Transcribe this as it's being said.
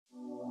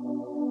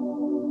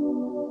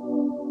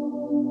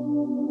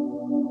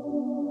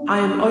I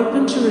am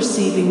open to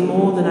receiving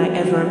more than I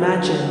ever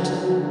imagined.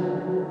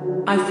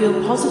 I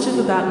feel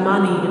positive about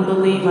money and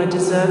believe I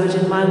deserve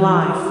it in my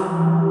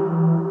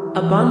life.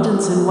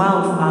 Abundance and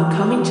wealth are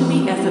coming to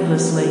me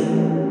effortlessly.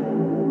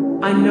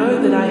 I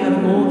know that I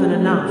have more than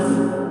enough.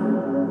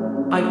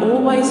 I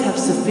always have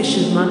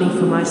sufficient money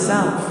for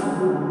myself.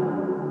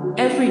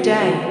 Every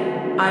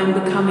day, I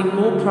am becoming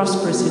more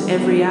prosperous in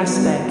every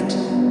aspect.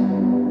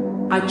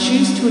 I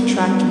choose to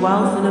attract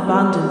wealth and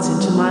abundance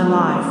into my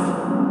life.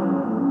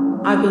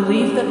 I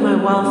believe that my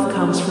wealth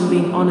comes from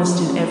being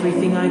honest in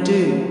everything I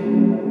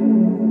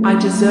do. I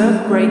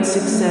deserve great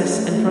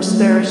success and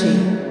prosperity.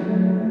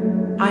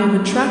 I am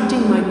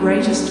attracting my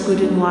greatest good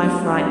in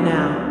life right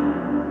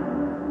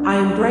now. I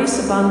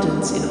embrace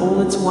abundance in all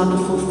its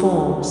wonderful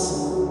forms.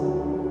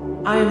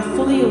 I am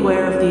fully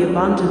aware of the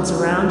abundance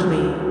around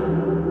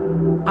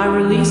me. I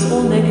release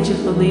all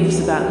negative beliefs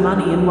about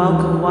money and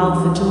welcome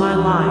wealth into my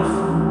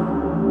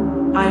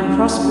life. I am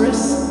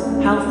prosperous,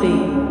 healthy,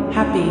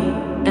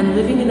 happy, and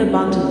living an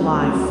abundant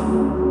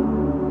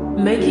life.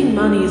 Making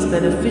money is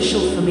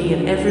beneficial for me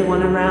and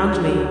everyone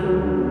around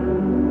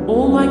me.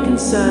 All my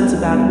concerns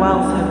about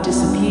wealth have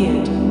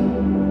disappeared.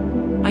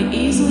 I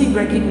easily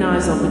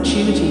recognize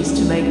opportunities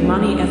to make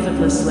money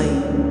effortlessly.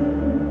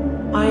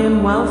 I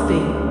am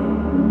wealthy.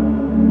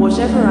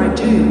 Whatever I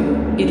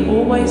do, it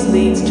always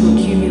leads to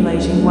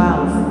accumulating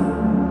wealth.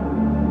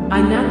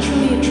 I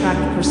naturally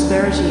attract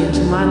prosperity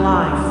into my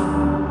life.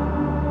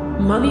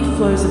 Money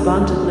flows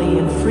abundantly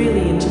and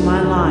freely into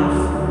my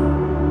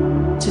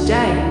life.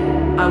 Today,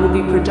 I will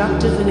be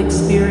productive and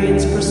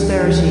experience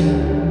prosperity.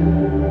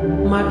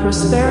 My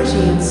prosperity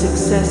and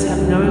success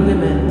have no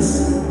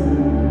limits.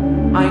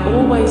 I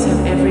always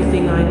have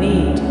everything I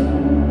need.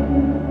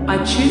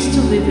 I choose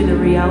to live in a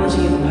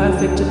reality of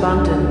perfect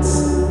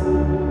abundance.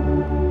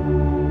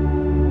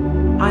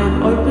 I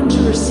am open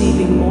to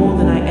receiving more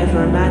than I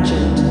ever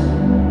imagined.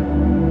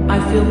 I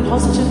feel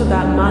positive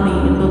about money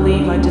and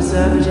believe I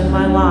deserve it in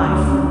my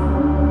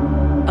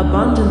life.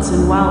 Abundance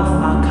and wealth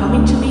are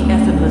coming to me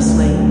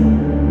effortlessly.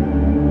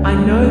 I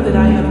know that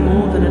I have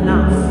more than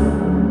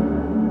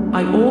enough.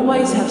 I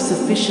always have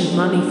sufficient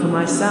money for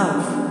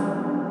myself.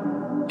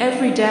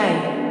 Every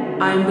day,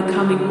 I am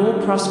becoming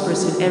more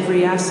prosperous in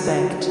every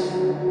aspect.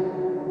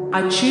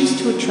 I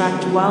choose to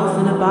attract wealth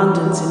and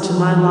abundance into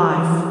my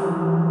life.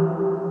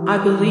 I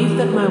believe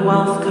that my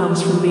wealth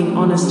comes from being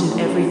honest in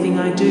everything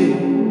I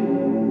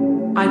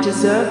do. I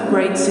deserve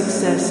great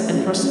success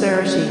and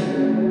prosperity.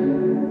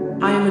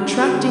 I am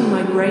attracting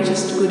my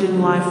greatest good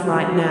in life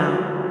right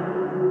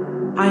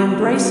now. I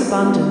embrace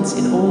abundance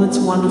in all its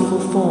wonderful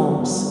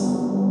forms.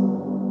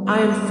 I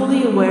am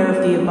fully aware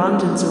of the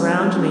abundance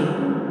around me.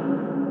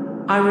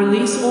 I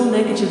release all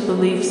negative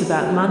beliefs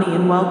about money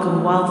and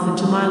welcome wealth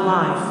into my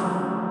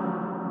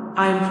life.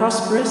 I am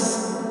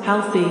prosperous,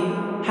 healthy,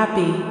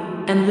 happy,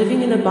 and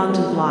living an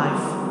abundant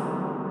life.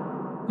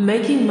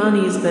 Making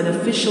money is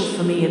beneficial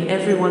for me and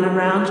everyone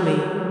around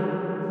me.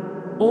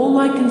 All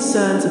my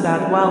concerns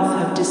about wealth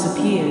have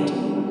disappeared.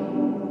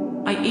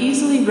 I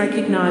easily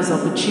recognize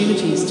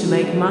opportunities to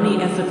make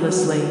money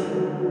effortlessly.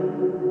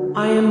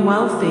 I am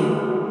wealthy.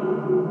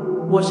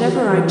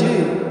 Whatever I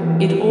do,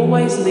 it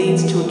always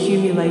leads to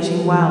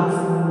accumulating wealth.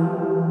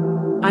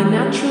 I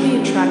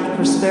naturally attract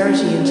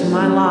prosperity into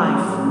my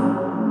life.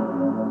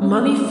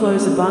 Money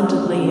flows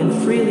abundantly and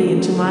freely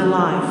into my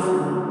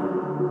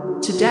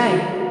life.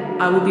 Today,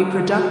 I will be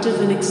productive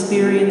and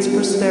experience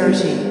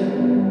prosperity.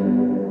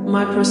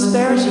 My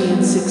prosperity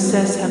and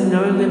success have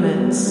no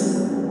limits.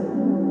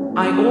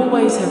 I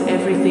always have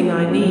everything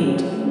I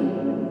need.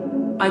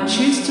 I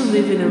choose to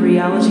live in a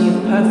reality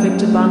of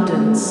perfect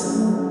abundance.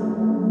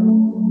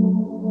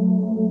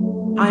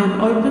 I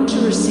am open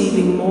to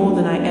receiving more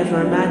than I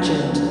ever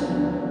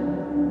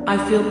imagined. I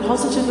feel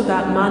positive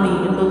about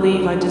money and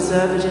believe I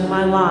deserve it in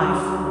my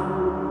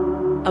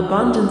life.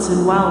 Abundance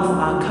and wealth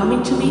are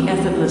coming to me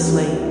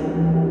effortlessly.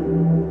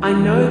 I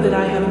know that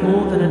I have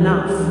more than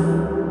enough.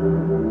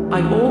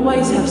 I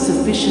always have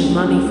sufficient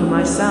money for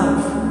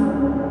myself.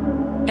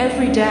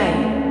 Every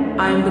day,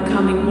 I am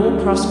becoming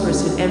more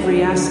prosperous in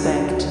every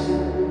aspect.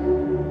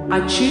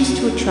 I choose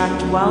to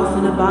attract wealth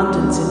and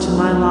abundance into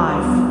my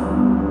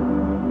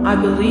life. I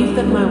believe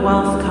that my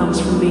wealth comes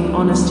from being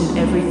honest in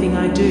everything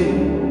I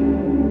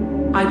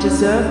do. I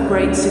deserve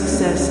great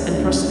success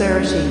and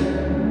prosperity.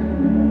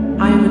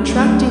 I am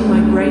attracting my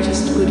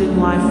greatest good in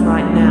life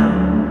right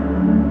now.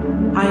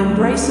 I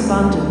embrace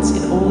abundance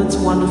in all its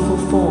wonderful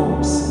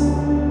forms.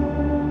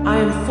 I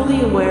am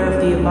fully aware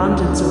of the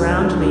abundance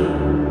around me.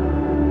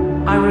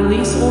 I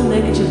release all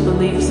negative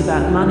beliefs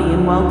about money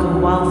and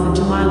welcome wealth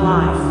into my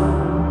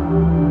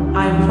life.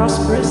 I am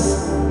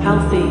prosperous,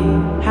 healthy,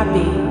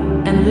 happy,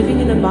 and living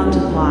an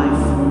abundant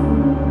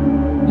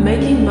life.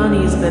 Making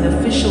money is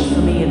beneficial for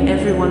me and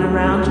everyone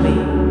around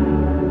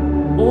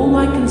me. All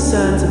my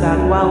concerns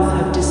about wealth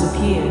have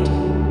disappeared.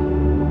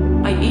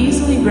 I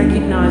easily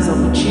recognize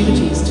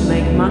opportunities to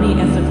make money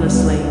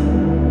effortlessly.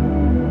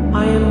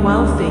 I am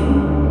wealthy.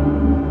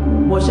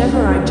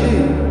 Whatever I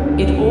do,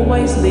 it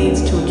always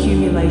leads to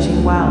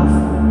accumulating wealth.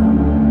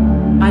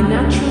 I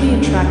naturally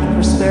attract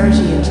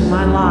prosperity into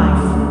my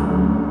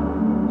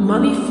life.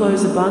 Money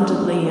flows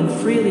abundantly and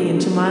freely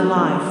into my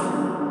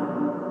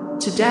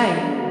life.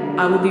 Today,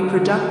 I will be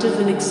productive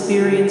and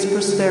experience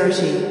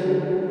prosperity.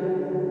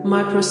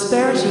 My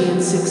prosperity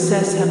and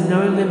success have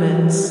no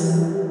limits.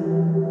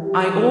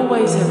 I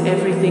always have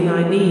everything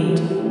I need.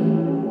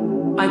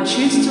 I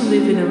choose to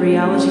live in a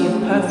reality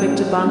of perfect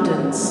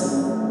abundance.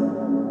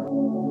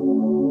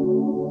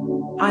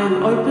 I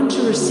am open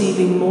to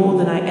receiving more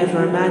than I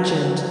ever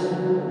imagined.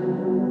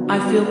 I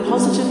feel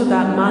positive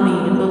about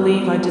money and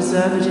believe I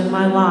deserve it in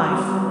my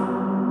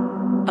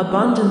life.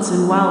 Abundance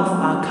and wealth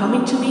are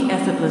coming to me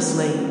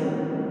effortlessly.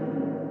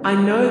 I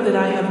know that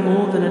I have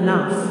more than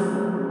enough.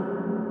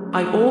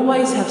 I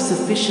always have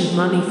sufficient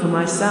money for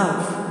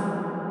myself.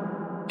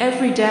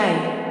 Every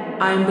day,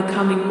 I am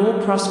becoming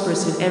more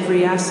prosperous in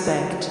every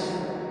aspect.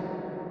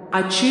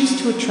 I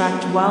choose to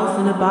attract wealth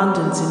and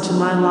abundance into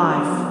my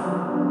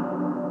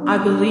life. I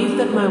believe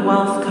that my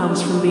wealth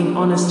comes from being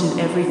honest in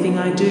everything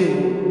I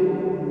do.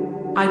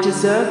 I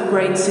deserve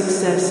great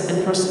success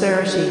and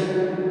prosperity.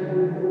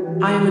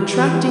 I am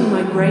attracting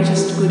my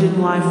greatest good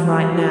in life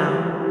right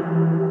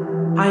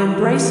now. I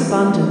embrace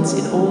abundance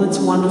in all its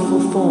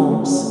wonderful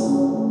forms.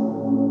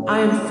 I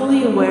am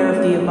fully aware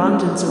of the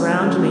abundance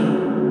around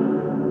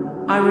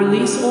me. I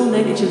release all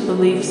negative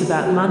beliefs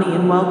about money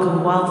and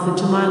welcome wealth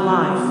into my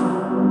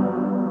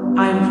life.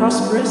 I am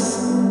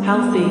prosperous,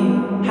 healthy,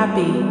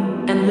 happy,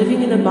 and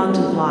living an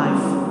abundant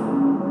life.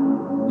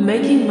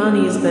 Making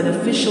money is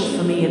beneficial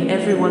for me and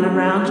everyone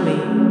around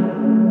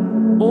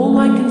me. All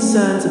my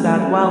concerns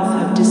about wealth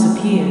have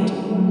disappeared.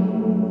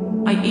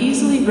 I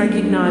easily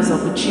recognize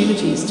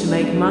opportunities to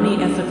make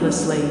money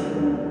effortlessly.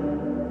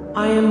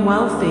 I am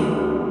wealthy.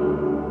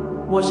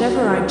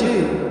 Whatever I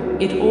do,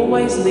 it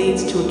always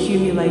leads to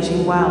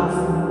accumulating wealth.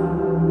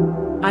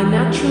 I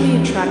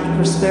naturally attract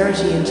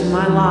prosperity into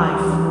my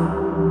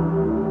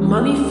life.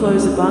 Money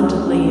flows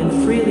abundantly and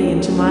freely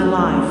into my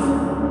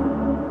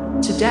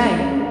life.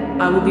 Today,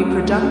 I will be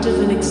productive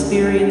and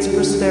experience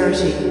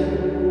prosperity.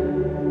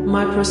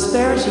 My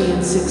prosperity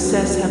and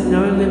success have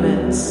no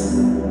limits.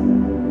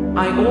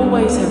 I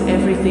always have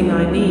everything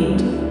I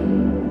need.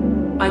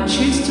 I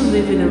choose to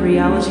live in a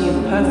reality of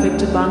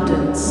perfect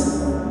abundance.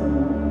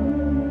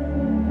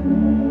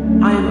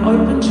 I am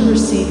open to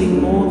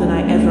receiving more than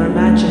I ever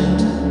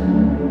imagined.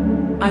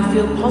 I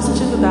feel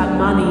positive about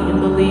money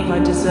and believe I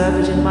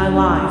deserve it in my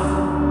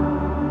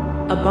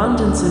life.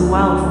 Abundance and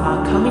wealth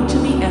are coming to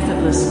me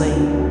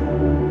effortlessly.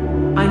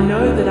 I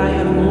know that I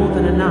have more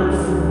than enough.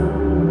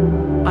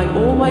 I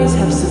always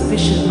have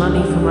sufficient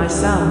money for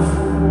myself.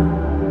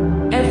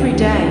 Every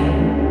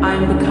day, I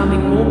am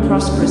becoming more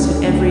prosperous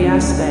in every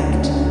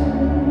aspect.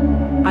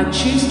 I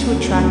choose to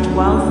attract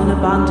wealth and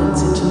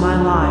abundance into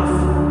my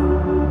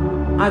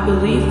life. I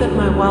believe that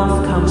my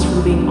wealth comes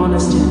from being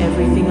honest in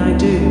everything I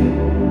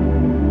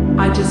do.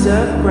 I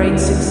deserve great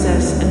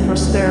success and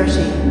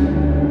prosperity.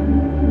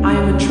 I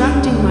am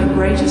attracting my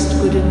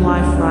greatest good in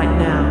life right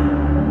now.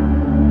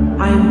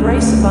 I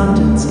embrace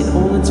abundance in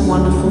all its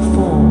wonderful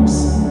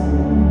forms.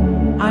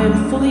 I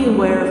am fully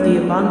aware of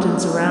the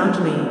abundance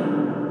around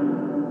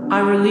me. I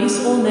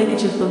release all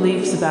negative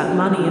beliefs about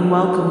money and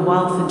welcome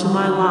wealth into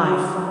my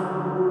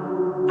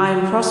life. I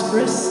am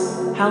prosperous,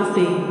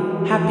 healthy,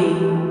 happy,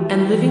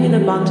 and living an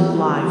abundant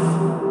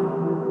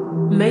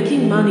life.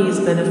 Making money is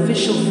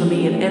beneficial for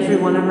me and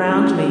everyone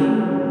around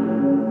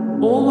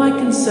me. All my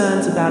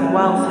concerns about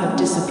wealth have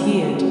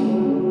disappeared.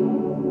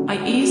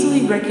 I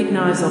easily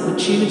recognize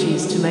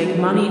opportunities to make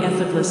money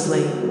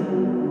effortlessly.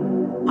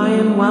 I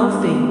am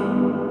wealthy.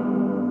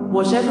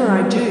 Whatever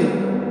I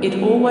do,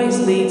 it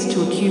always leads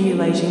to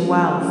accumulating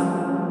wealth.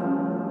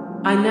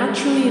 I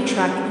naturally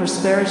attract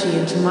prosperity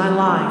into my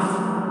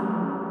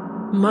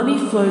life. Money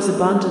flows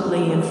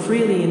abundantly and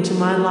freely into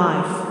my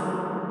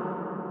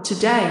life.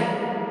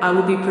 Today, I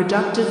will be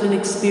productive and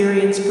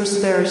experience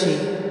prosperity.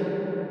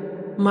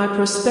 My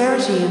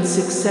prosperity and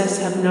success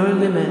have no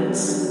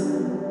limits.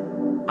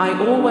 I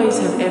always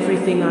have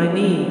everything I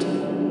need.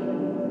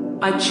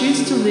 I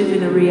choose to live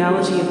in a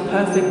reality of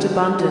perfect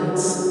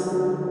abundance.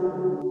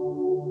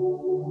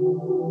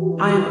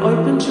 I am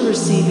open to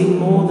receiving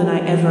more than I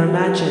ever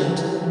imagined.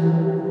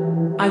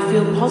 I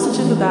feel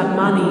positive about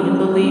money and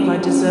believe I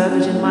deserve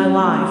it in my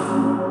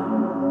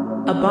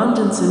life.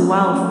 Abundance and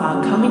wealth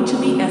are coming to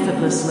me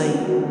effortlessly.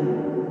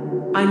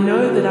 I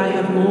know that I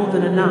have more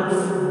than enough.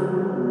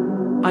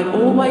 I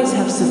always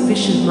have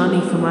sufficient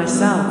money for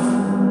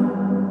myself.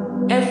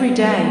 Every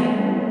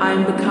day, I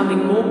am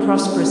becoming more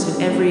prosperous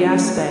in every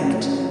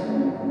aspect.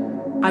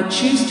 I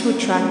choose to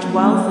attract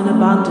wealth and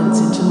abundance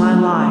into my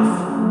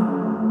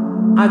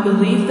life. I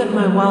believe that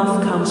my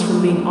wealth comes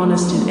from being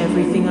honest in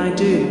everything I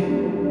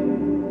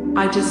do.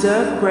 I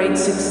deserve great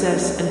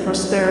success and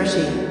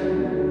prosperity.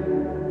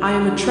 I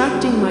am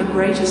attracting my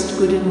greatest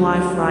good in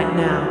life right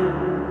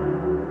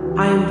now.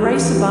 I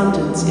embrace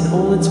abundance in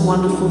all its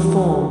wonderful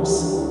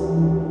forms.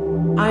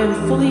 I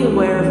am fully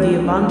aware of the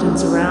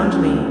abundance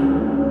around me.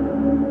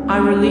 I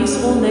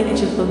release all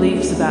negative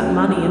beliefs about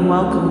money and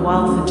welcome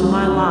wealth into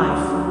my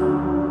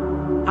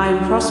life. I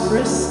am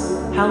prosperous,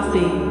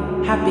 healthy,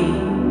 happy,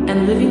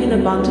 and living an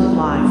abundant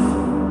life.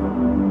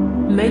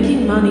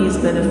 Making money is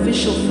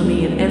beneficial for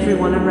me and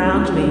everyone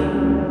around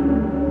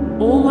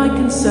me. All my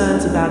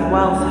concerns about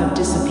wealth have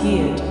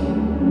disappeared.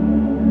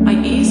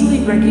 I easily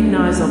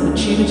recognize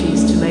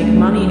opportunities to make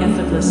money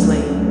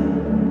effortlessly.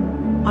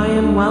 I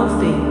am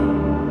wealthy.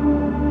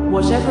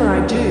 Whatever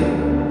I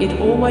do, it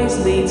always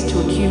leads to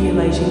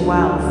accumulating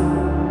wealth.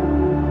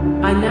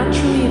 I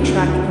naturally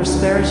attract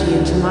prosperity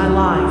into my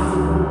life.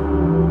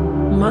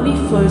 Money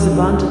flows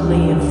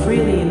abundantly and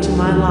freely into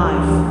my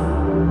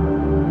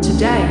life.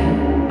 Today,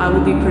 I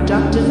will be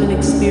productive and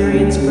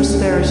experience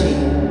prosperity.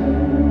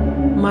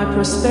 My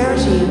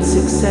prosperity and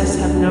success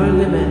have no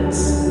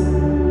limits.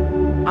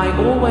 I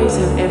always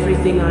have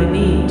everything I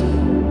need.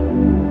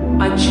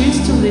 I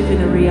choose to live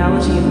in a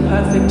reality of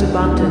perfect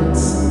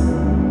abundance.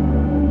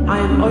 I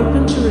am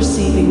open to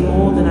receiving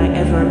more than I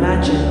ever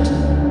imagined.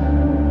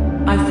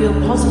 I feel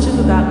positive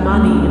about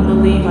money and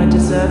believe I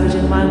deserve it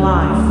in my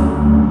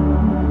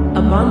life.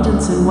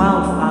 Abundance and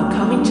wealth are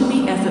coming to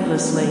me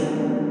effortlessly.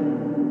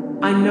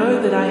 I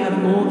know that I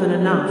have more than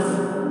enough.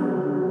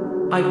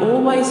 I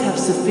always have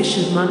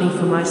sufficient money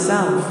for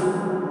myself.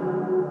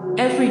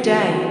 Every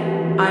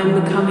day, I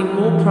am becoming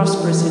more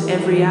prosperous in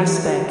every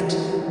aspect.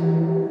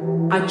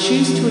 I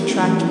choose to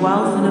attract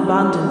wealth and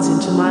abundance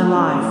into my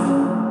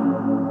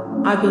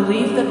life. I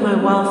believe that my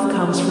wealth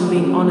comes from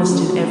being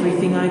honest in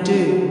everything I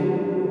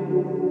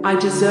do. I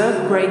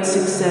deserve great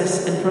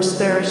success and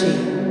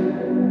prosperity.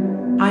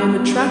 I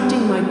am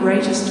attracting my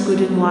greatest good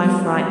in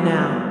life right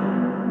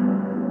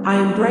now. I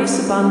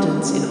embrace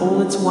abundance in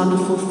all its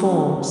wonderful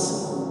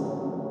forms.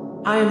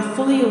 I am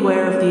fully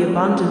aware of the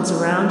abundance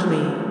around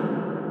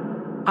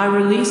me. I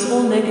release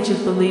all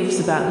negative beliefs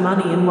about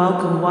money and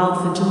welcome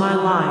wealth into my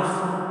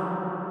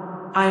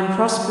life. I am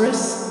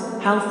prosperous,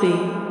 healthy,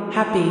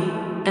 happy,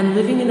 and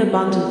living an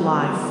abundant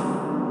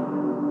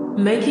life.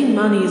 Making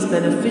money is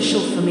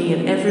beneficial for me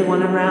and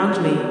everyone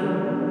around me.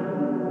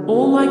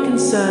 All my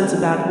concerns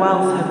about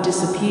wealth have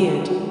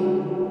disappeared.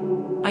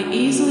 I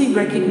easily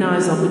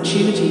recognize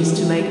opportunities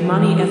to make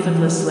money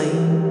effortlessly.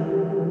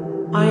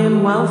 I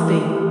am wealthy.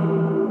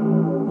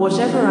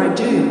 Whatever I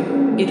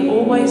do, it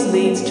always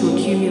leads to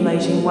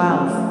accumulating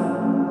wealth.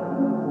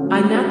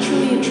 I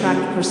naturally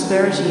attract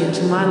prosperity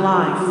into my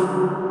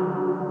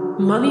life.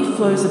 Money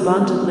flows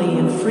abundantly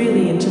and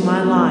freely into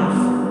my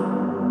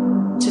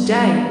life.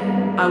 Today,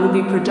 I will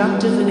be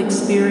productive and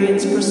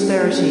experience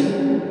prosperity.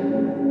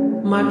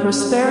 My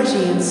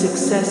prosperity and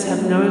success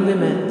have no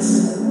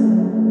limits.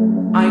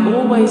 I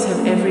always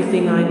have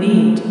everything I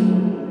need.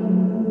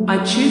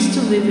 I choose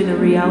to live in a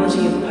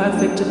reality of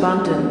perfect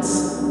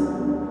abundance.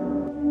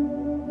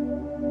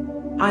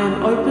 I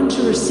am open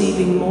to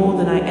receiving more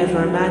than I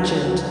ever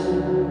imagined.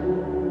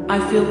 I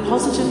feel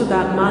positive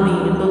about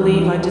money and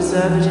believe I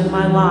deserve it in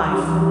my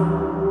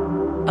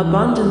life.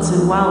 Abundance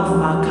and wealth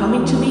are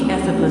coming to me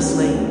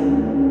effortlessly.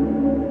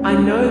 I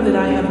know that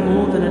I have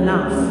more than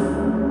enough.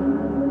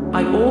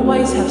 I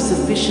always have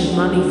sufficient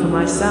money for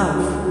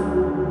myself.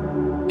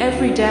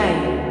 Every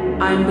day,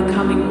 I am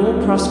becoming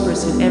more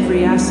prosperous in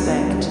every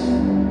aspect.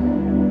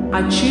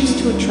 I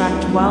choose to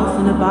attract wealth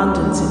and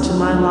abundance into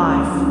my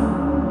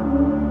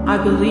life. I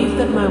believe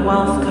that my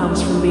wealth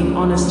comes from being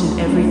honest in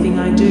everything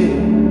I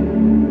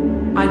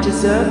do. I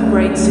deserve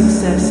great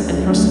success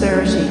and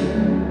prosperity.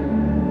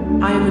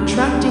 I am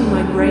attracting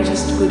my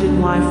greatest good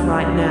in life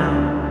right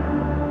now.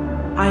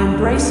 I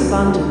embrace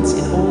abundance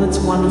in all its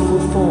wonderful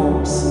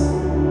forms.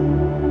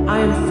 I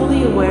am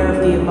fully aware of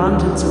the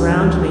abundance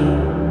around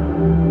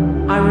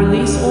me. I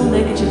release all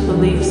negative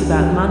beliefs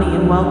about money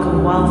and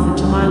welcome wealth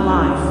into my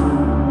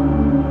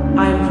life.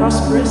 I am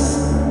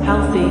prosperous,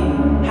 healthy,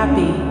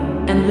 happy,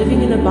 and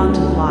living an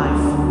abundant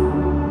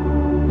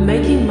life.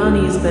 Making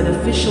money is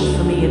beneficial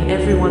for me and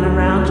everyone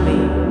around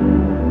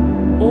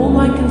me. All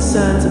my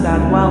concerns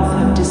about wealth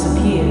have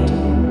disappeared.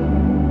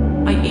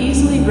 I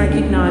easily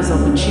recognize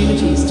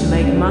opportunities to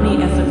make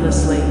money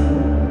effortlessly.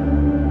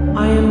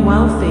 I am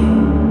wealthy.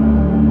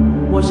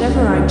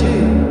 Whatever I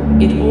do,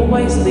 it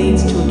always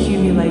leads to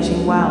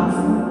accumulating wealth.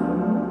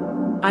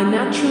 I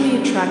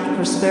naturally attract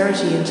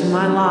prosperity into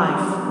my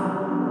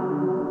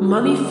life.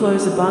 Money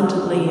flows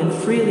abundantly and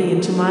freely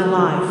into my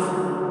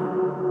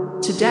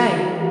life.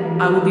 Today,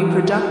 I will be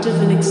productive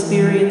and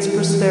experience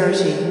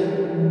prosperity.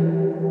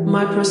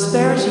 My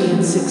prosperity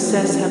and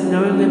success have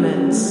no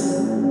limits.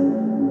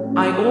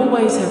 I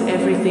always have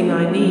everything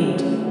I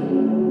need.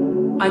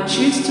 I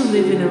choose to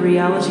live in a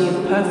reality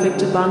of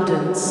perfect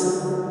abundance.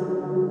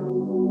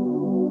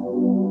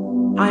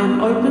 I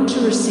am open to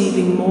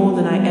receiving more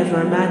than I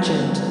ever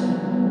imagined.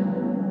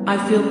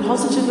 I feel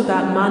positive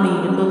about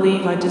money and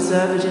believe I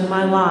deserve it in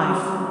my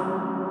life.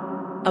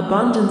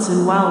 Abundance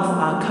and wealth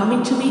are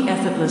coming to me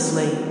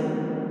effortlessly.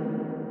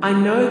 I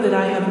know that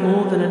I have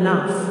more than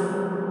enough.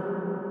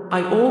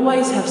 I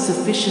always have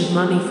sufficient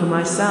money for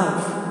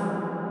myself.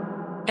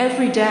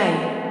 Every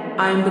day,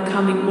 I am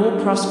becoming more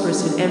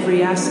prosperous in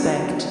every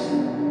aspect.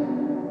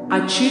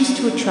 I choose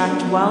to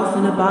attract wealth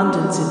and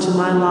abundance into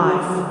my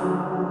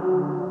life.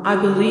 I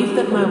believe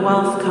that my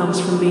wealth comes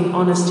from being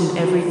honest in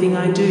everything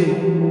I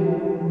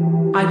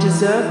do. I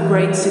deserve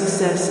great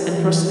success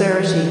and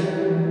prosperity.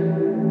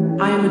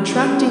 I am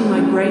attracting my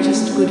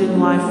greatest good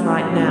in life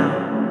right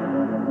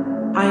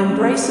now. I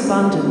embrace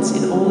abundance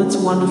in all its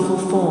wonderful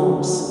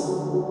forms.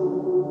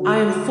 I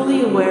am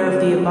fully aware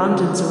of the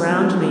abundance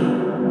around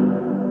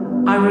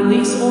me. I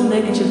release all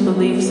negative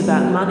beliefs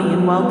about money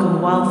and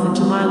welcome wealth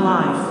into my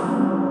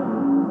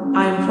life.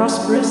 I am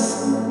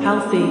prosperous,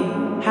 healthy,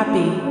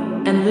 happy,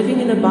 and living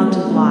an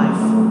abundant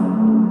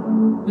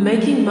life.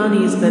 Making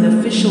money is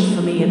beneficial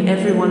for me and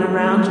everyone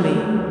around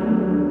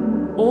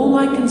me. All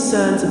my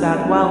concerns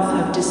about wealth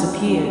have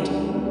disappeared.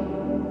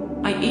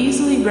 I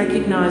easily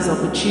recognize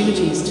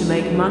opportunities to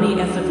make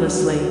money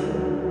effortlessly.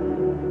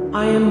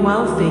 I am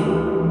wealthy.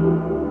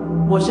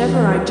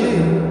 Whatever I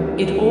do,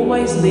 it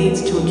always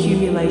leads to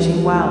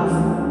accumulating wealth.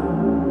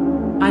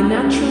 I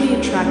naturally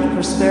attract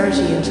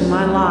prosperity into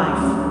my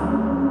life.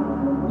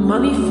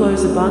 Money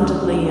flows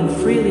abundantly and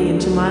freely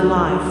into my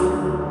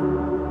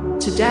life.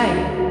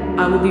 Today,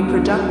 I will be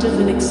productive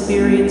and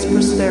experience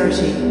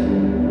prosperity.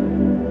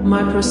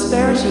 My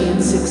prosperity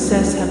and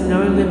success have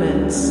no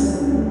limits.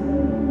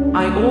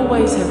 I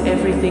always have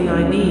everything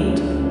I need.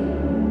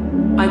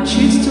 I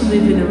choose to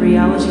live in a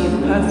reality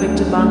of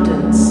perfect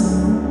abundance.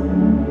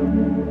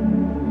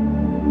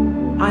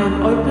 I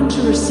am open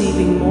to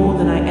receiving more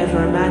than I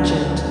ever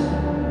imagined.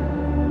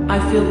 I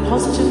feel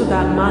positive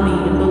about money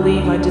and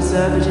believe I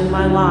deserve it in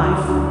my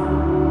life.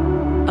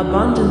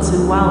 Abundance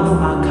and wealth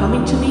are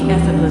coming to me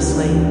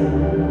effortlessly.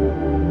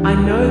 I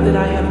know that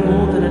I have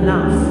more than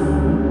enough.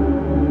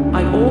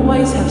 I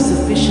always have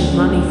sufficient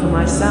money for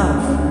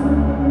myself.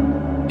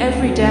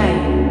 Every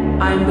day,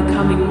 I am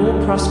becoming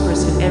more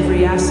prosperous in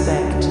every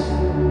aspect.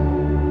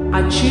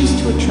 I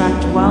choose to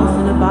attract wealth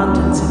and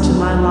abundance into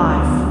my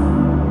life.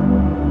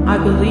 I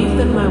believe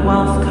that my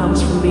wealth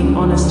comes from being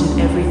honest in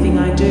everything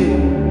I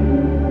do.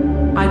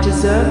 I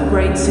deserve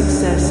great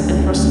success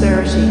and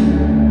prosperity.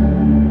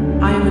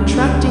 I am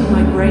attracting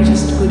my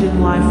greatest good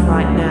in life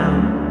right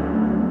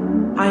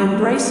now. I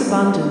embrace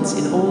abundance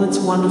in all its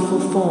wonderful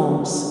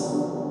forms.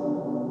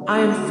 I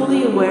am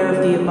fully aware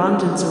of the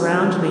abundance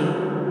around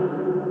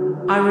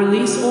me. I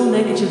release all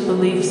negative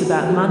beliefs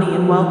about money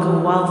and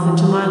welcome wealth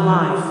into my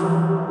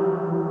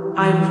life.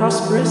 I am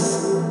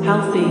prosperous,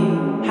 healthy,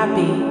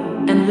 happy,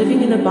 and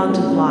living an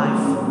abundant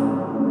life.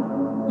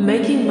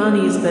 Making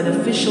money is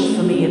beneficial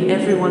for me and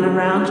everyone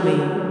around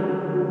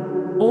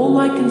me. All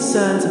my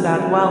concerns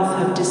about wealth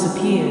have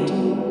disappeared.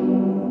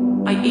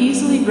 I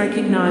easily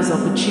recognize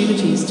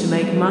opportunities to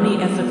make money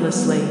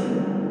effortlessly.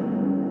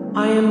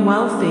 I am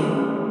wealthy.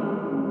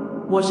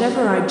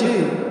 Whatever I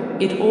do,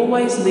 it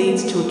always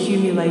leads to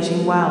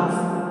accumulating wealth.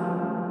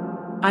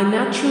 I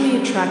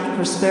naturally attract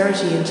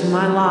prosperity into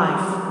my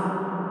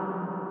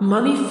life.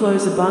 Money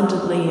flows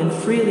abundantly and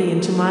freely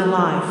into my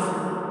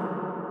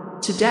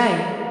life.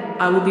 Today,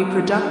 I will be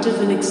productive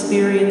and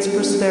experience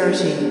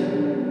prosperity.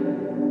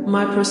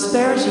 My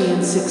prosperity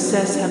and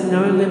success have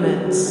no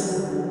limits.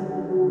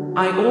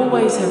 I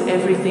always have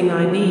everything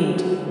I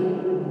need.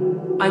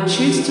 I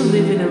choose to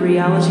live in a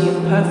reality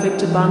of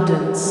perfect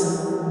abundance.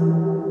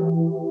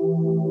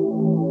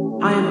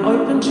 I am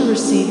open to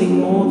receiving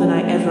more than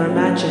I ever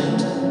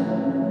imagined.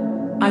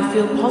 I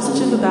feel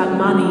positive about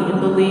money and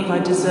believe I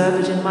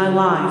deserve it in my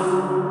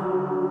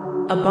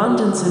life.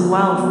 Abundance and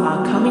wealth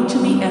are coming to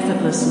me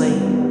effortlessly.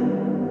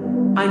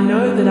 I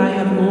know that I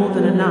have more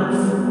than enough.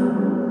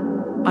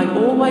 I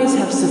always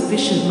have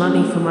sufficient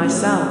money for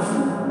myself.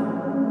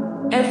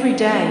 Every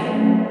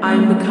day, I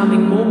am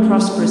becoming more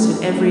prosperous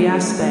in every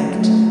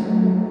aspect.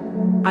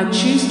 I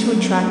choose to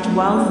attract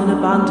wealth and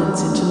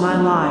abundance into my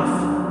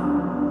life.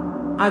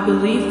 I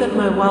believe that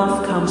my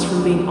wealth comes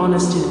from being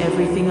honest in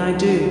everything I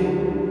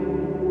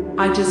do.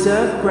 I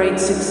deserve great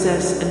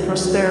success and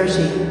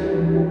prosperity.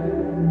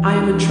 I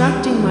am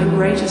attracting my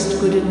greatest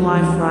good in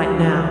life right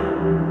now.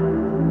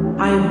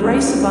 I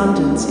embrace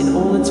abundance in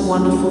all its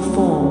wonderful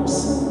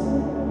forms.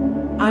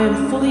 I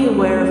am fully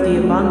aware of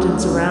the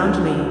abundance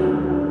around me.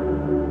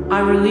 I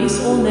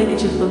release all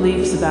negative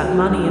beliefs about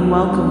money and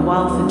welcome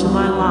wealth into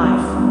my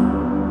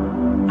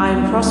life. I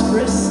am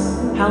prosperous,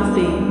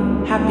 healthy,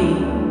 happy,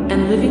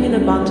 and living an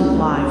abundant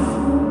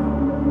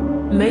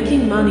life.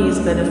 Making money is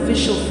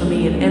beneficial for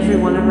me and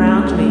everyone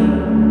around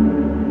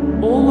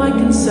me. All my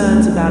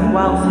concerns about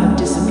wealth have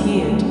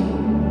disappeared.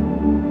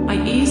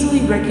 I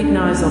easily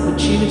recognize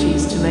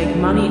opportunities to make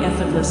money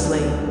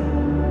effortlessly.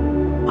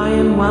 I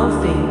am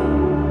wealthy.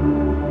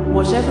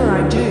 Whatever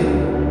I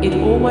do, it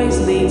always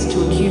leads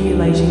to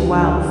accumulating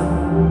wealth.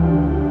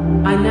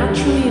 I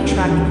naturally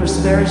attract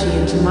prosperity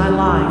into my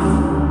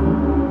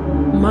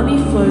life. Money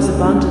flows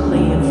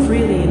abundantly and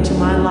freely into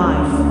my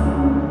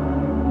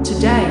life.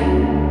 Today,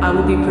 I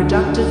will be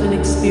productive and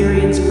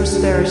experience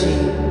prosperity.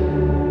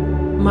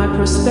 My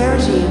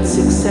prosperity and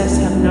success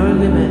have no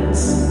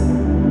limits.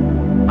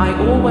 I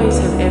always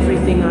have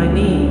everything I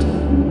need.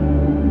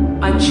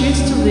 I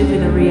choose to live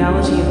in a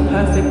reality of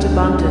perfect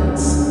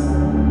abundance.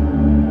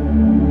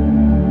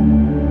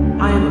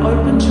 I am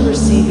open to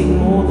receiving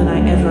more than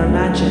I ever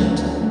imagined.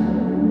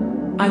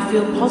 I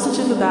feel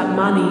positive about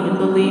money and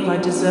believe I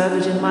deserve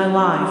it in my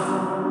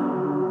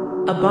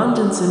life.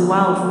 Abundance and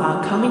wealth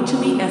are coming to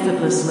me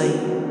effortlessly.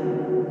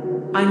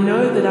 I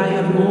know that I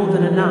have more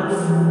than enough.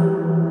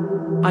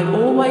 I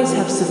always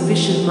have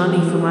sufficient money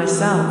for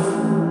myself.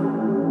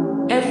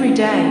 Every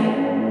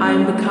day, I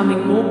am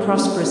becoming more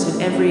prosperous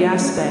in every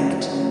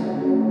aspect.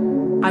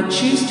 I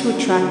choose to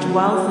attract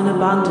wealth and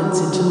abundance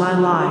into my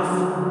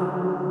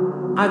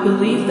life. I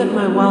believe that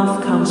my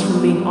wealth comes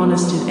from being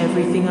honest in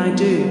everything I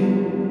do.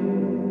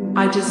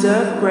 I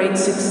deserve great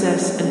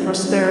success and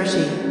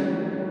prosperity.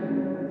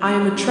 I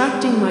am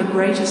attracting my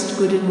greatest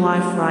good in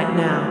life right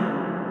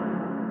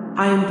now.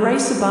 I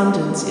embrace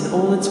abundance in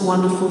all its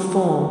wonderful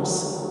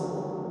forms.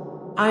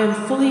 I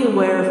am fully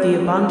aware of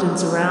the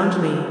abundance around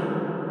me.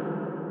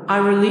 I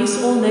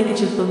release all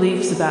negative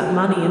beliefs about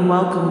money and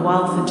welcome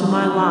wealth into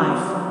my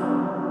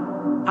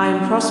life. I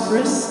am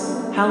prosperous,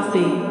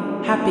 healthy,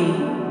 happy,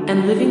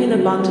 and living an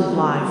abundant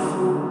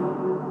life.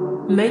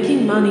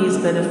 Making money is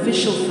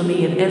beneficial for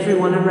me and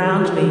everyone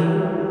around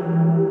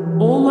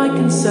me. All my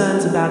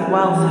concerns about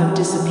wealth have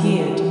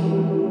disappeared.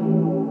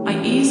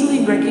 I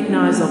easily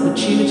recognize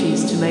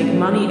opportunities to make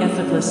money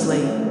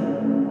effortlessly.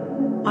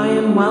 I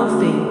am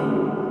wealthy.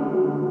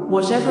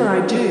 Whatever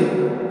I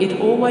do, it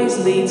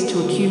always leads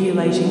to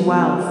accumulating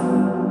wealth.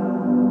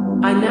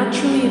 I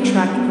naturally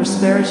attract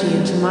prosperity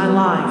into my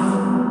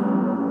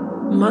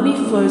life. Money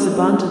flows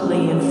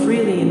abundantly and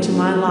freely into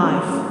my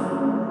life.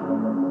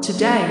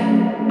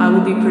 Today, I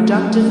will be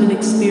productive and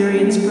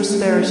experience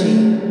prosperity.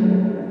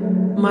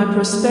 My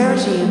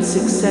prosperity and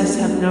success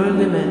have no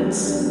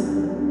limits.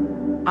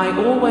 I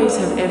always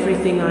have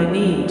everything I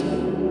need.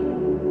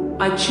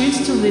 I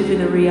choose to live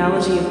in a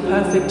reality of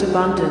perfect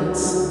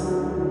abundance.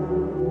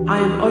 I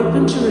am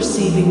open to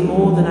receiving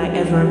more than I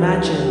ever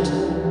imagined.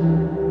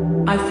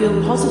 I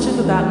feel positive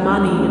about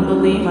money and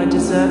believe I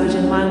deserve it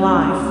in my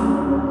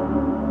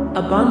life.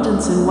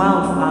 Abundance and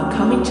wealth are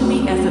coming to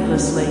me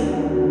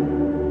effortlessly.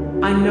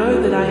 I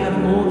know that I have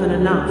more than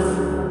enough.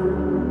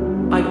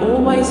 I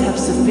always have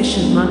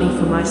sufficient money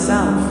for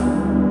myself.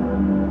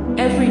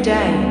 Every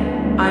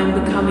day, I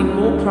am becoming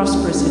more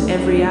prosperous in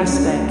every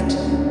aspect.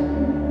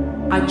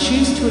 I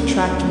choose to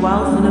attract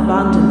wealth and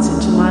abundance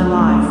into my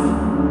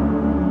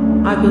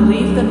life. I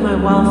believe that my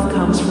wealth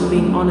comes from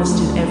being honest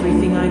in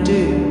everything I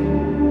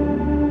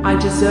do. I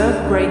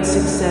deserve great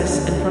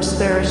success and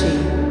prosperity.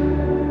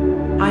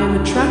 I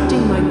am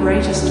attracting my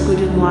greatest good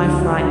in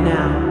life right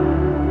now.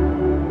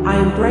 I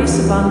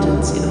embrace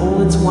abundance in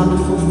all its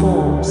wonderful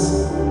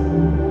forms.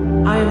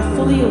 I am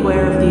fully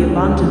aware of the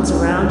abundance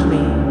around me.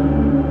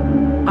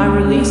 I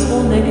release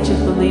all negative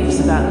beliefs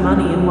about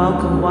money and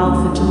welcome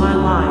wealth into my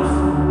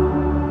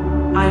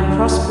life. I am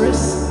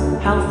prosperous,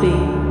 healthy,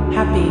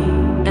 happy,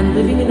 and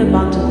living an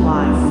abundant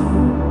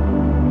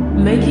life.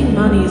 Making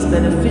money is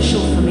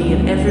beneficial for me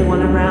and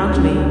everyone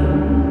around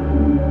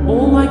me.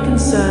 All my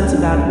concerns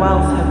about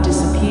wealth have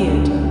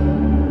disappeared.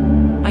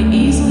 I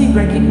easily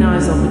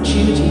recognize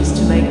opportunities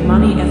to make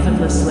money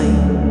effortlessly.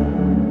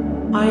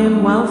 I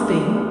am wealthy.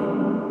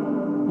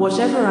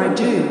 Whatever I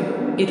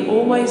do, it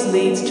always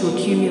leads to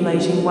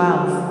accumulating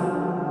wealth.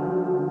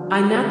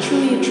 I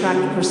naturally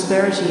attract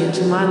prosperity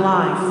into my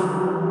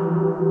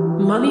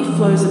life. Money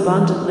flows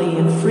abundantly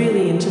and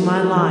freely into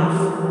my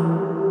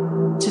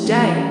life.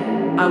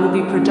 Today, I will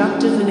be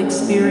productive and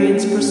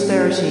experience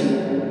prosperity.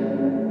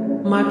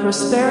 My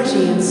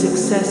prosperity and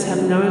success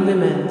have no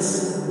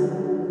limits.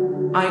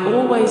 I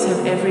always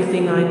have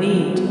everything I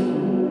need.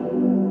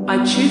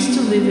 I choose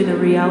to live in a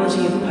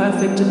reality of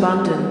perfect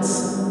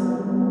abundance.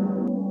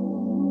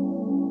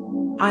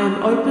 I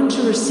am open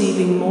to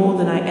receiving more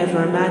than I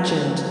ever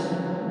imagined.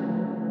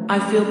 I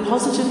feel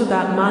positive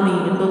about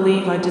money and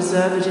believe I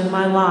deserve it in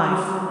my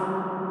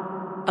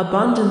life.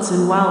 Abundance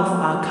and wealth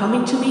are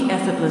coming to me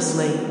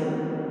effortlessly.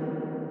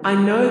 I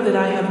know that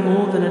I have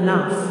more than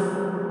enough.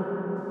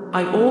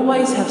 I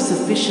always have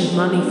sufficient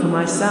money for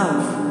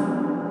myself.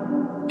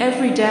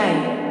 Every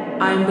day,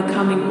 I am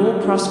becoming more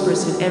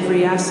prosperous in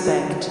every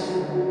aspect.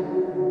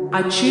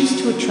 I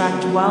choose to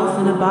attract wealth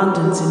and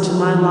abundance into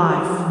my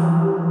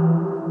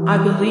life. I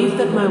believe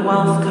that my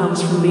wealth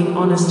comes from being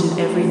honest in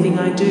everything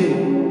I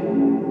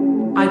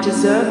do. I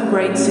deserve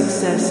great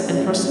success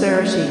and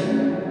prosperity.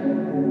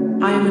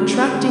 I am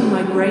attracting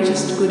my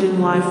greatest good in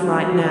life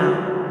right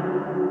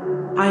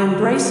now. I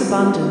embrace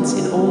abundance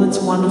in all its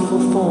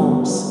wonderful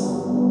forms.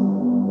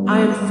 I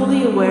am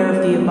fully aware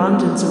of the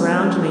abundance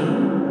around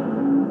me.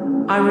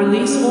 I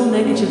release all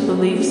negative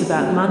beliefs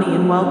about money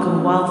and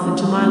welcome wealth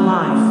into my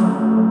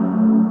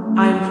life.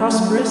 I am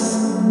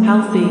prosperous,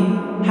 healthy,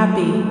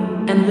 happy,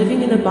 and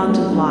living an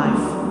abundant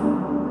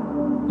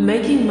life.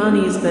 Making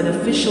money is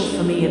beneficial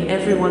for me and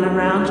everyone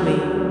around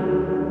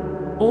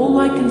me. All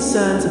my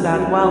concerns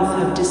about wealth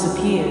have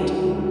disappeared.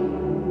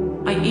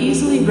 I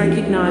easily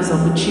recognize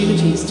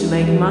opportunities to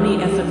make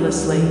money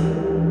effortlessly.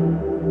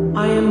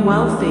 I am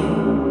wealthy.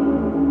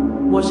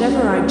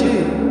 Whatever I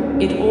do,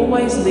 it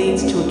always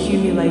leads to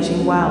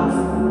accumulating wealth.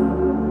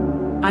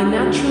 I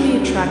naturally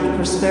attract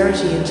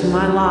prosperity into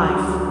my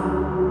life.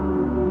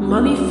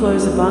 Money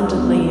flows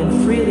abundantly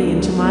and freely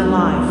into my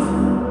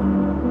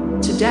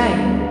life. Today,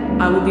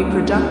 I will be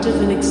productive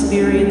and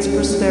experience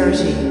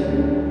prosperity.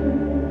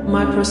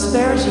 My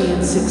prosperity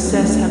and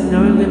success have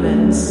no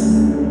limits.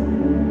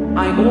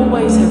 I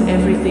always have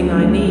everything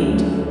I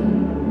need.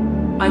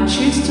 I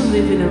choose to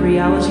live in a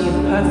reality of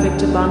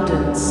perfect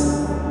abundance.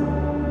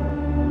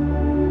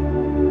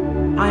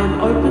 I am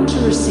open to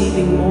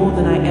receiving more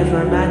than I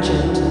ever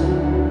imagined.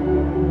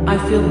 I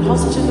feel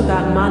positive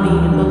about money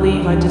and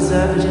believe I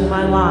deserve it in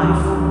my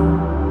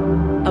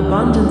life.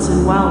 Abundance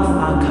and wealth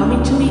are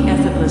coming to me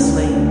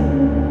effortlessly.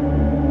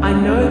 I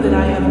know that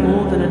I have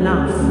more than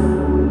enough.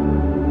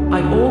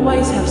 I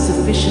always have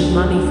sufficient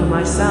money for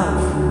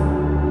myself.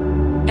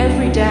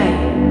 Every day,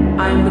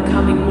 I am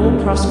becoming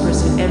more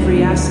prosperous in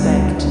every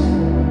aspect.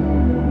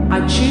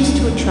 I choose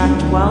to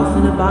attract wealth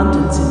and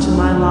abundance into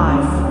my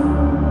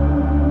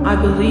life.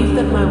 I believe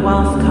that my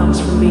wealth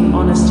comes from being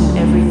honest in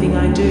everything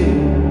I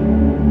do.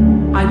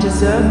 I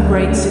deserve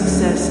great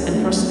success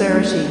and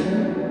prosperity.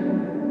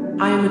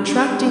 I am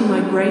attracting my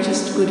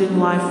greatest good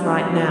in life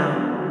right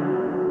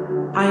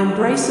now. I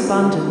embrace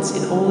abundance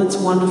in all its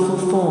wonderful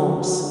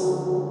forms.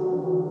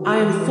 I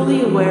am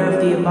fully aware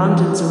of the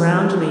abundance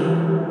around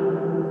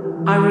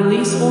me. I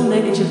release all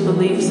negative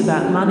beliefs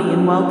about money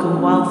and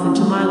welcome wealth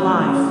into my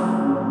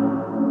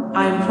life.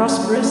 I am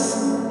prosperous,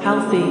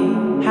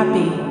 healthy,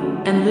 happy,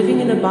 and living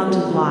an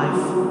abundant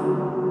life.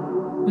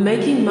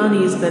 Making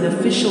money is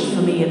beneficial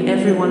for me and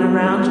everyone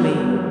around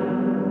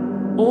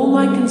me. All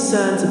my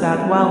concerns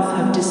about wealth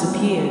have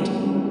disappeared.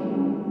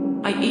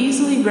 I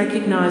easily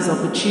recognize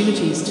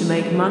opportunities to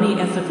make money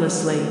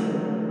effortlessly.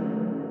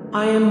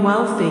 I am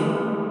wealthy.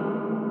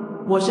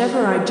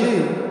 Whatever I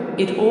do,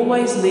 it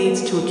always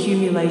leads to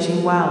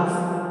accumulating wealth.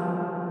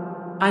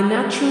 I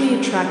naturally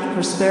attract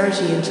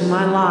prosperity into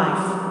my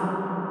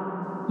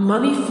life.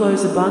 Money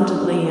flows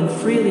abundantly and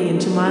freely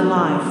into my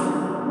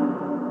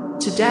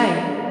life.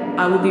 Today,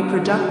 I will be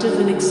productive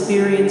and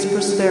experience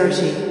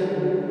prosperity.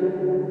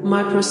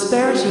 My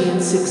prosperity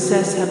and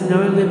success have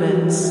no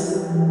limits.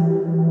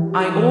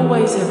 I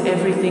always have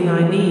everything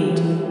I need.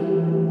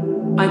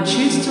 I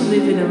choose to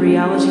live in a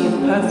reality of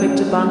perfect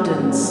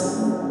abundance.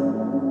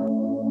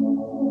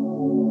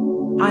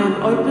 I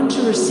am open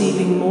to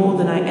receiving more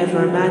than I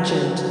ever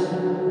imagined.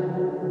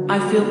 I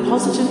feel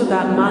positive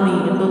about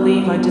money and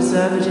believe I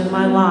deserve it in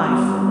my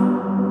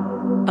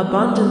life.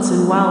 Abundance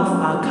and wealth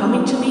are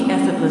coming to me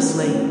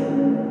effortlessly.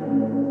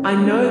 I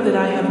know that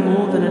I have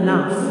more than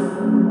enough.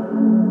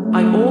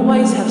 I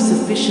always have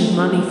sufficient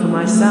money for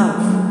myself.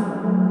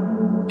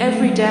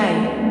 Every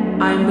day,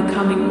 I am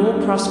becoming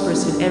more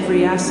prosperous in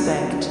every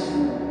aspect.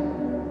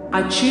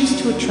 I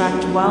choose to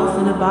attract wealth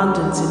and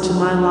abundance into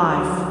my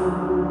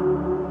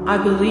life. I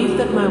believe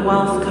that my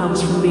wealth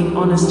comes from being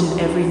honest in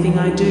everything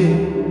I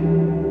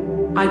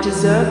do. I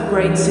deserve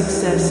great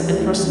success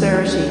and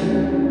prosperity.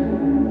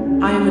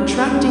 I am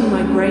attracting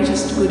my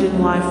greatest good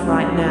in life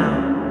right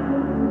now.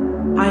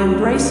 I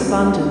embrace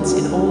abundance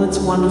in all its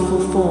wonderful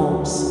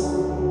forms.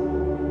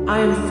 I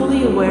am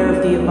fully aware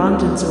of the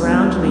abundance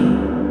around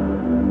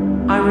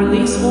me. I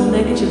release all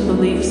negative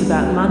beliefs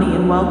about money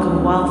and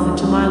welcome wealth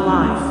into my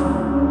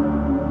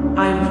life.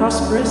 I am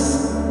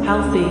prosperous,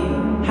 healthy,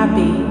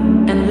 happy,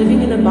 and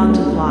living an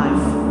abundant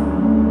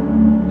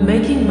life.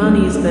 Making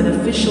money is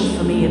beneficial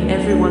for me and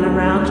everyone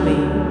around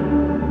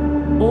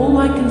me. All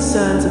my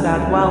concerns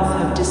about wealth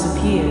have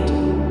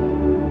disappeared.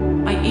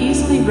 I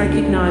easily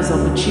recognize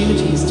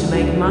opportunities to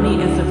make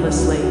money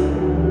effortlessly.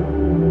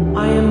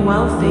 I am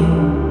wealthy.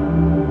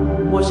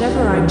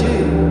 Whatever I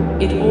do,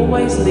 it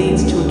always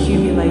leads to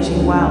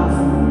accumulating wealth.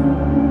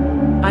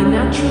 I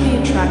naturally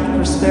attract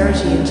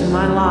prosperity into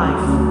my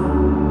life.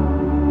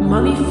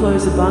 Money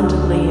flows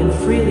abundantly and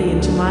freely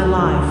into my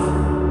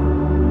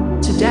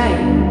life. Today,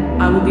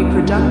 I will be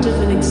productive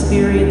and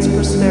experience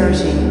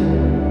prosperity.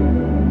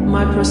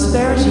 My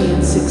prosperity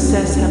and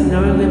success have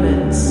no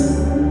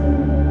limits.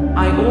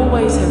 I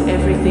always have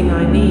everything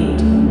I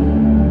need.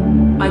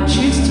 I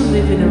choose to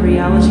live in a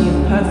reality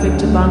of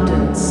perfect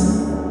abundance.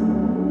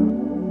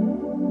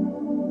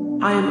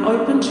 I am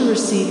open to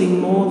receiving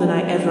more than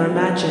I ever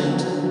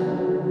imagined.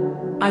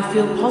 I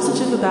feel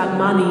positive about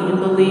money and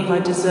believe I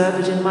deserve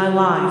it in my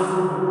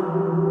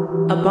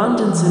life.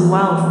 Abundance and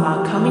wealth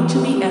are coming to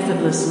me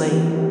effortlessly.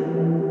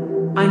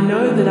 I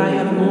know that I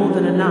have more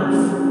than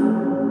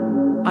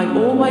enough. I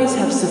always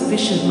have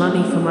sufficient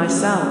money for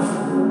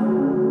myself.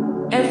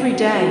 Every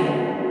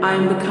day, I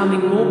am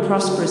becoming more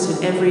prosperous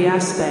in every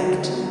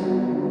aspect.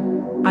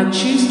 I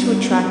choose to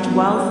attract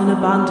wealth and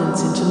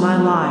abundance into my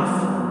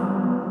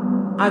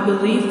life. I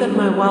believe that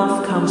my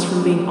wealth comes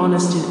from being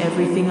honest in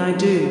everything I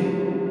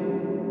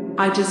do.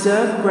 I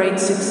deserve great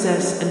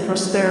success and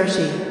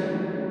prosperity.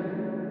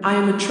 I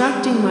am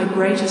attracting my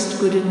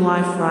greatest good in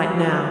life right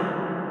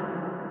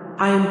now.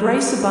 I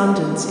embrace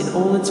abundance in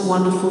all its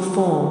wonderful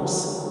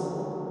forms.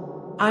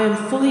 I am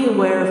fully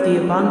aware of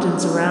the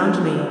abundance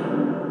around me.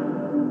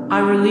 I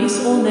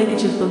release all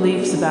negative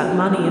beliefs about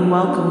money and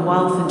welcome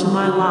wealth into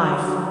my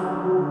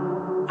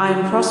life. I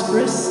am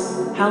prosperous,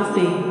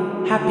 healthy,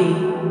 happy,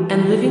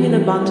 and living an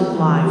abundant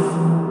life.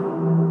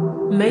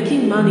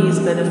 Making money is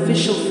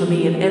beneficial for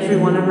me and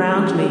everyone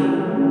around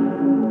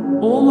me.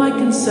 All my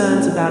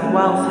concerns about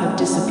wealth have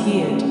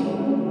disappeared.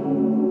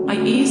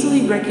 I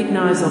easily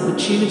recognize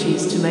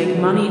opportunities to make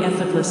money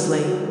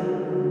effortlessly.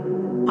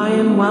 I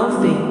am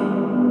wealthy.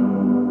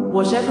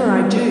 Whatever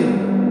I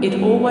do,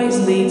 it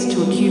always leads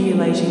to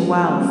accumulating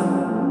wealth.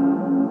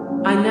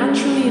 I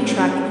naturally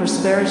attract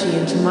prosperity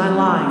into my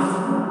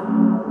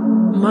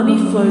life. Money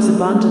flows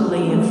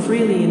abundantly and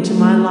freely into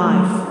my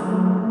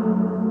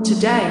life.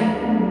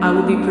 Today, I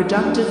will be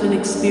productive and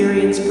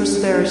experience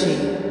prosperity.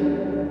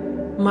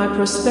 My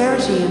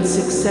prosperity and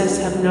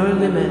success have no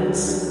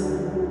limits.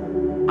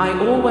 I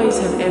always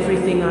have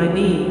everything I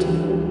need.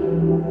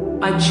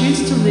 I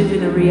choose to live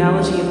in a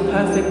reality of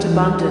perfect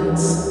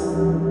abundance.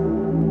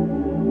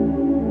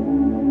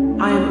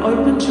 I am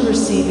open to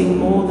receiving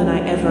more than I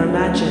ever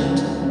imagined.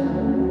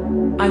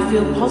 I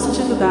feel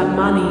positive about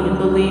money and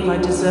believe I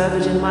deserve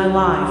it in my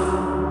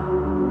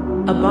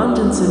life.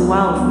 Abundance and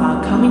wealth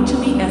are coming to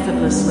me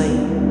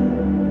effortlessly.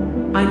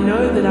 I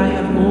know that I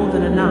have more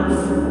than enough.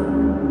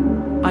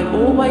 I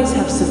always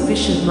have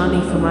sufficient money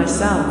for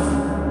myself.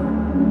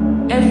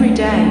 Every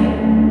day,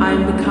 I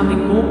am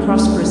becoming more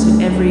prosperous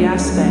in every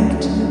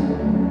aspect.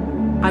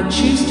 I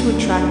choose to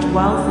attract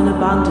wealth and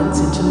abundance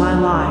into my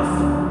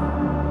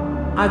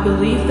life. I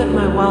believe that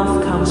my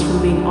wealth comes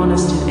from being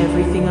honest in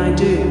everything I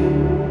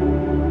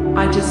do.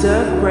 I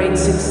deserve great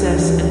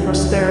success and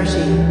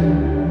prosperity.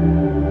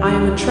 I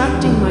am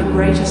attracting my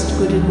greatest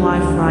good in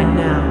life right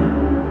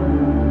now.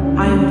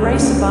 I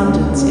embrace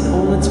abundance in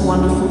all its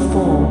wonderful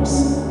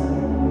forms.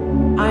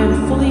 I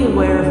am fully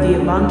aware of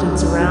the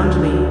abundance around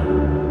me.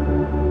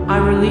 I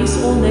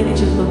release all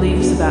negative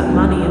beliefs about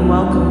money and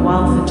welcome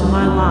wealth into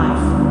my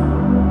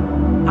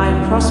life. I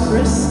am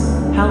prosperous,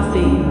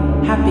 healthy,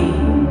 happy,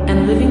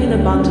 and living an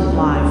abundant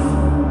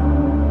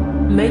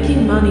life.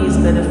 Making money is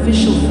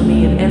beneficial for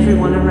me and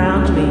everyone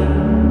around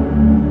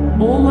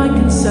me. All my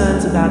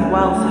concerns about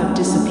wealth have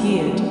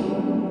disappeared.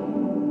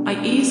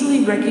 I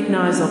easily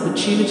recognize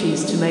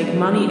opportunities to make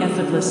money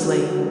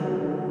effortlessly.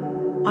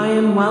 I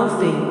am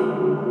wealthy.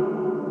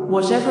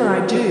 Whatever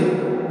I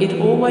do, it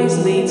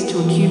always leads to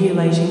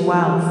accumulating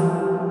wealth.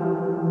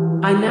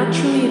 I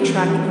naturally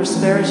attract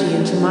prosperity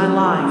into my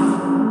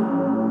life.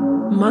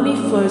 Money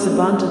flows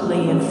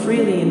abundantly and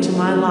freely into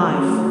my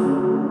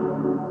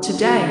life.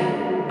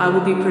 Today, I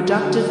will be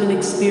productive and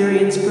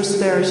experience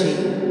prosperity.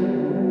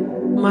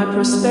 My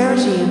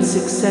prosperity and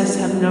success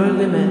have no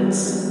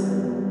limits.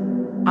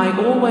 I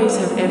always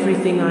have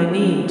everything I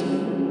need.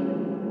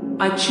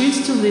 I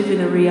choose to live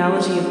in a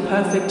reality of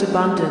perfect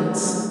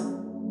abundance.